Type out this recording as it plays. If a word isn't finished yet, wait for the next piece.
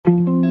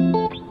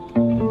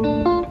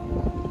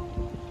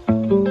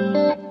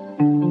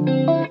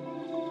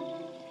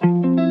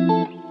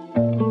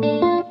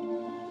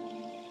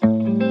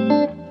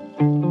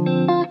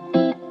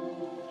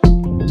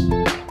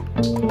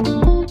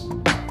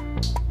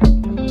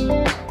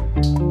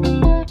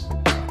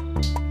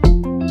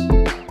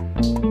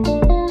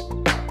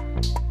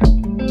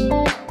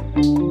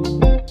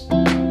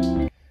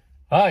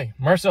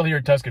Marcel here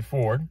at Tuscan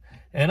Ford,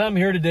 and I'm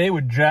here today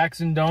with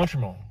Jaxon.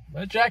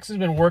 Jaxon's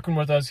been working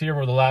with us here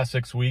over the last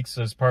 6 weeks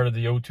as part of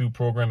the O2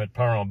 program at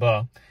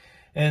Par-en-Bas.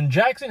 And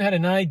Jaxon had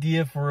an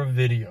idea for a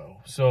video.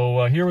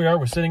 So here we are,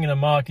 we're sitting in a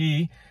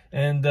Mach-E.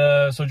 And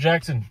so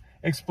Jaxon,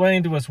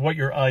 explain to us what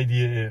your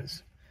idea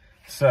is.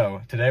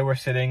 So today we're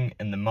sitting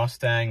in the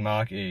Mustang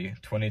Mach-E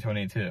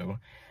 2022.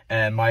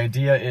 And my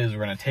idea is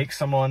we're going to take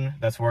someone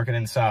that's working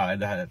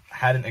inside that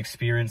hadn't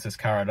experienced this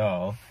car at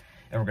all,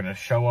 and we're going to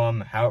show them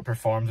how it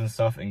performs and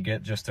stuff and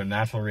get just their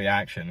natural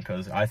reaction,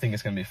 because I think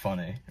it's going to be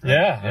funny. Right?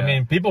 Yeah, I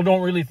mean, people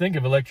don't really think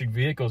of electric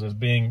vehicles as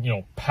being, you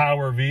know,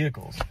 power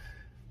vehicles.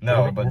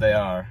 No, but they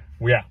are.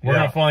 Yeah, we're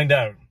going to find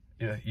out.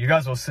 Yeah, you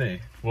guys will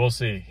see. We'll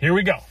see. Here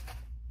we go.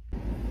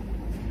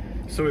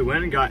 So we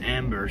went and got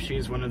Amber.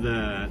 She's one of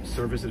the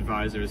service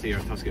advisors here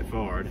at Tuscan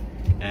Ford,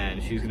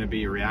 and she's going to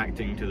be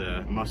reacting to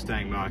the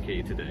Mustang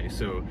Mach-E today.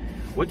 So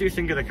what do you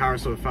think of the car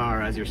so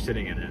far as you're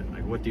sitting in it?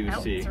 Like, what do you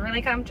see? It's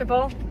really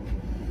comfortable.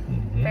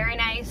 Very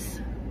nice.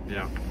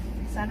 Yeah.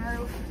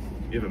 Sunroof.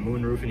 You have a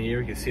moon roof in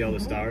here. You can see all the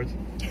stars.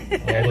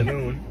 All the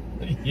moon.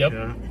 Yep.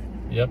 Yeah.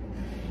 Yep.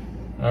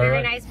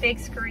 Very nice big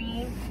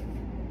screen.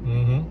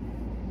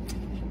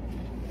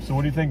 So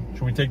what do you think?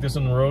 Should we take this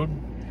on the road?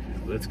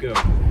 Let's go.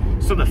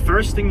 So the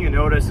first thing you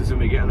notice is when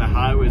we get on the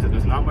highway is that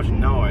there's not much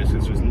noise,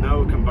 because there's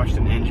no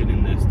combustion engine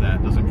in this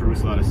that doesn't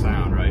produce a lot of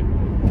sound, right?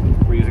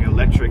 We're using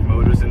electric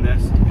motors in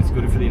this. It's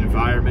good for the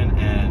environment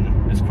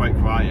and it's quite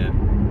quiet.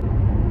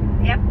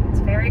 Yep, it's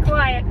very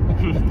quiet.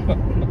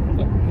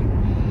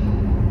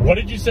 What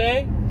did you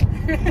say?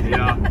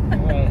 Yeah.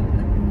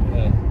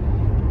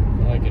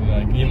 I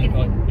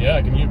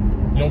can you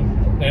know,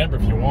 Amber,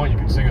 if you want, you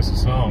can sing us a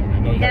song. I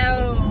know you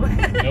No.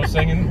 No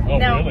singing? Oh,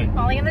 no, really?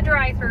 only in the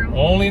drive-thru.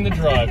 Only in the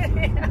drive-thru.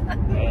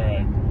 All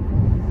right.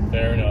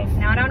 Fair enough.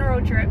 Not on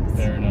road trips.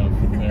 Fair enough.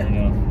 Fair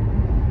enough.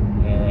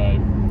 All right.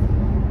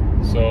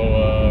 So,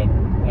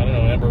 I don't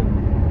know, Amber,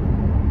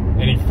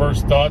 any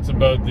first thoughts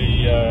about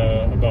the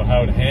about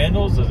how it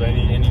handles? Does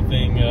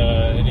anything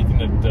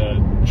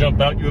that jump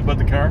out you about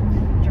the car?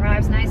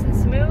 Drives nice and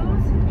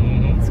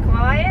smooth. It's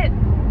quiet.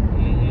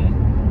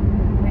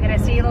 We're gonna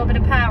see a little bit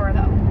of power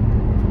though.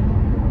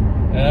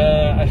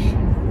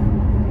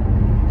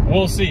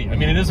 We'll see. I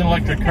mean, it is an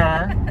electric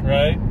car,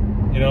 right?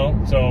 You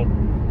know, so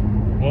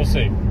we'll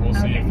see. We'll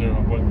see if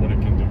what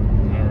it can do.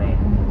 All right.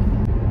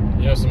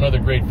 You know, some other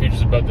great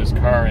features about this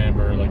car,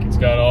 Amber. Like it's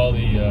got all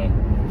the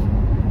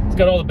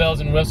bells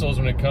and whistles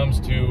when it comes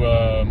to.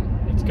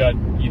 It's got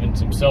even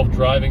some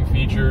self-driving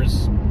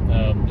features,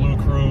 Blue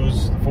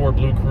Cruise, the Ford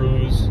Blue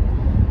Cruise,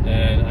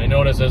 and I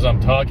notice as I'm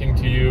talking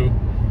to you,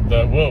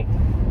 the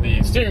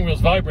steering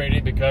wheel's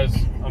vibrating because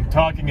I'm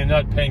talking and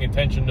not paying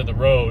attention to the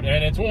road,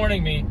 and it's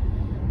warning me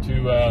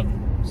to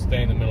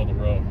stay in the middle of the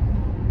road.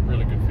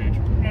 Really good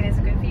feature. It is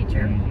a good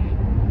feature.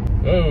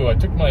 Oh, I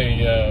took my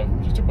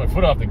just took my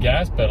foot off the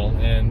gas pedal,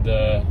 and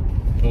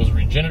those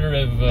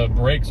regenerative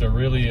brakes are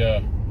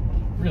really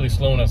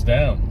slowing us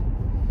down.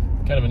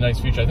 Kind of a nice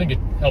feature. I think it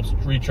helps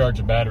recharge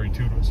the battery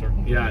too to a certain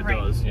point. Yeah, it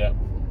does. Yeah,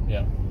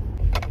 yeah.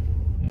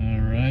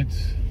 All right.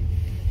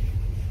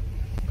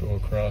 Go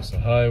across the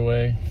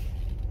highway.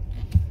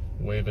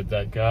 Wave at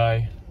that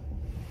guy.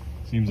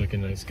 Seems like a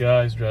nice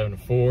guy. He's driving a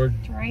Ford.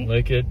 That's right.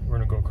 Like it. We're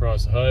gonna go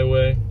across the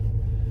highway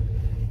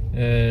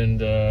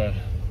and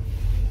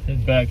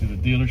head back to the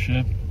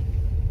dealership.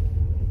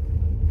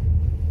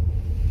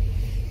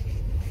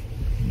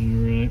 All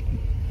right.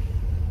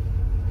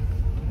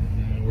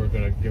 And we're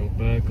gonna go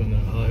back on the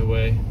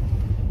highway,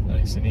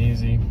 nice and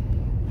easy.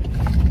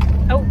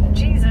 Oh,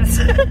 Jesus.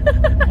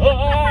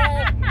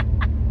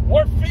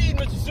 What feed,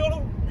 Mr.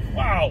 Sulu?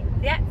 Wow.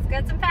 Yeah, it's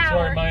got some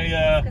power.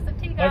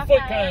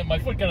 Sorry, my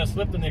foot kind of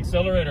slipped in the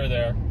accelerator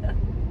there.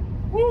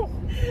 Woo.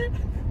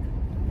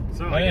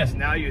 So I guess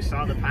now you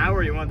saw the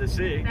power you wanted to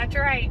see. That's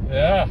right.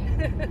 Yeah.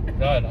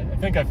 God, I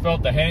think I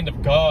felt the hand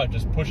of God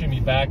just pushing me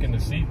back in the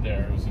seat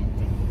there.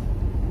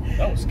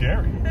 That was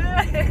scary.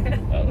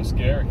 That was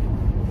scary.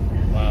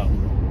 Wow.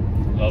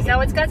 Love So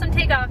it. it's got some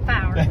takeoff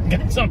power.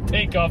 Got some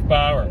takeoff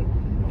power.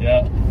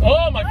 Yeah.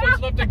 Oh, my foot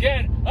slipped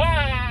again.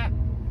 Ah!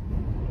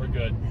 We're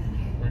good.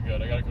 We're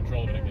good. I got to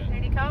control it again.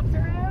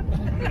 Helicopter up.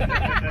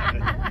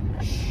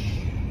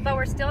 But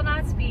we're still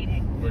not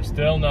speeding. We're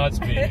still not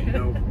speeding.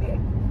 Nope.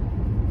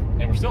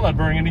 And we're still not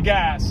burning any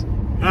gas.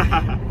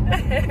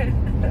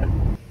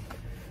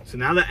 So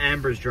now that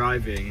Amber's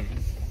driving,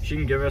 she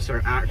can give us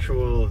her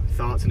actual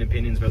thoughts and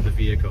opinions about the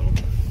vehicle.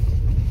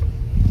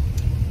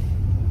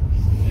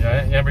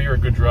 Yeah, Amber, you're a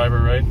good driver,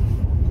 right?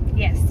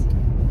 Yes.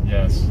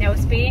 Yes. No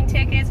speeding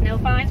tickets, no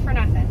fines for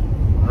nothing.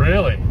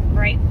 Really?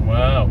 Right.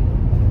 Wow.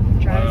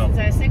 Drive since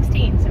I was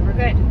 16, so we're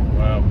good.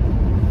 Wow.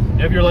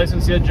 You have your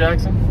license yet,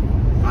 Jaxon?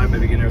 I have a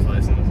beginner's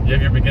license. You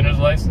have your beginner's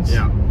license?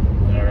 Yeah.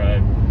 All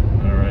right.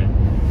 All right.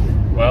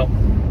 Well,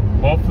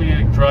 hopefully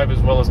you drive as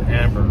well as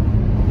Amber.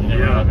 You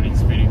never have any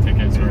speeding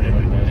tickets or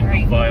anything like that.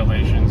 Right. No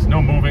violations.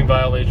 No moving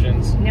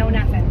violations. No,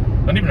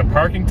 nothing. Not even a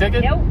parking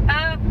ticket? Nope.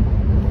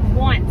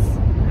 Once.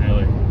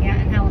 Really?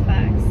 Yeah, in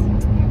Halifax.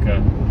 Okay.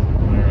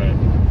 All right.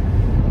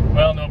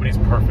 Well, nobody's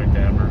perfect,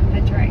 Amber.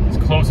 That's right. As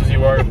close as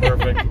you are to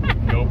perfect,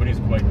 nobody's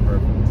quite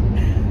perfect.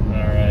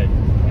 All right,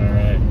 all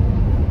right.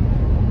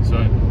 So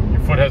your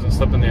foot hasn't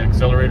slipped on the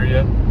accelerator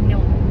yet? No.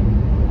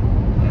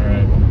 All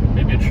right,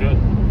 maybe it should.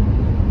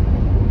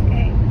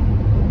 Okay.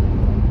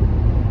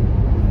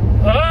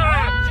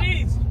 Ah,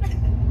 jeez!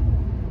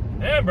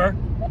 Amber.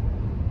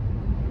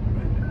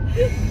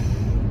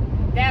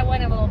 That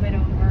went a little bit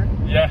over.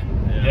 Yeah,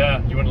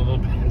 you went a little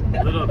bit.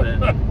 A little bit.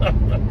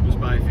 Just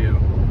by a few.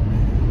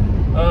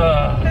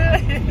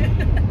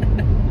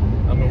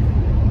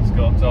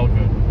 It's all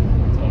good.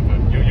 It's all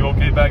good. You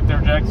okay back there,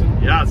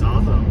 Jaxon? Yeah, it's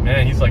awesome.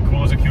 Man, he's like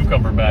cool as a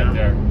cucumber back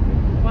there.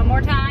 One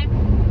more time.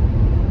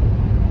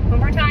 One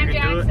more time,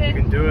 Jaxon. You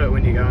can do it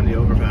when you go on the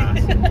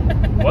overpass.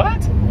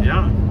 What?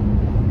 Yeah.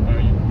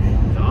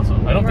 It's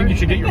awesome. I don't think you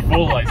should get your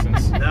full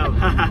license. No.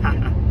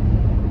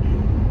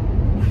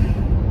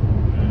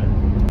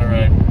 All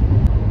right.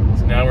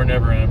 It's now or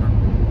never, Amber.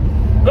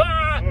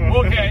 Ah!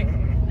 Okay.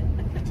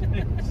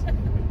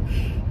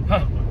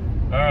 Huh.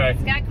 All right.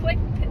 It's got quick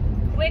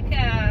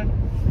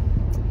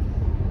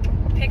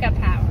pickup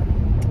power.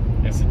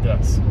 Yes, it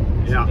does.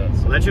 Yes, Yeah. it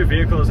does. Electric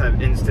vehicles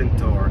have instant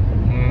torque.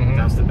 Mm-hmm.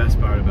 That's the best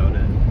part about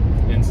it.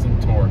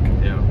 Instant torque.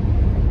 Yeah.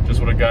 Just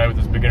what a guy with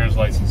his beginner's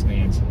license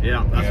needs.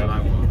 Yeah, that's what I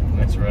want.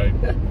 That's right.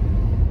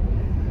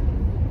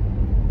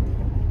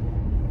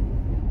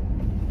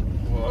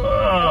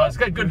 Whoa, it's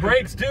got good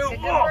brakes too.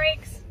 Good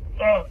brakes.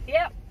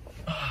 Yep.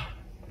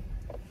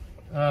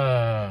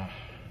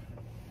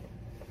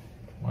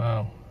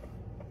 Wow.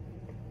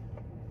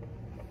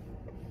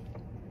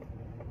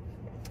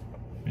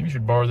 Maybe you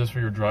should borrow this for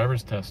your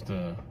driver's test.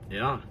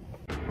 Yeah.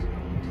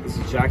 This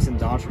is Jaxon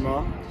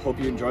Dontremont. Hope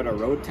you enjoyed our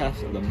road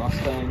test of the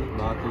Mustang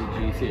Mach-E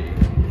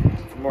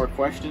GT. For more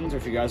questions, or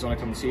if you guys want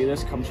to come see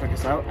this, come check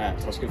us out at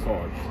Tuscan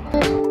Ford.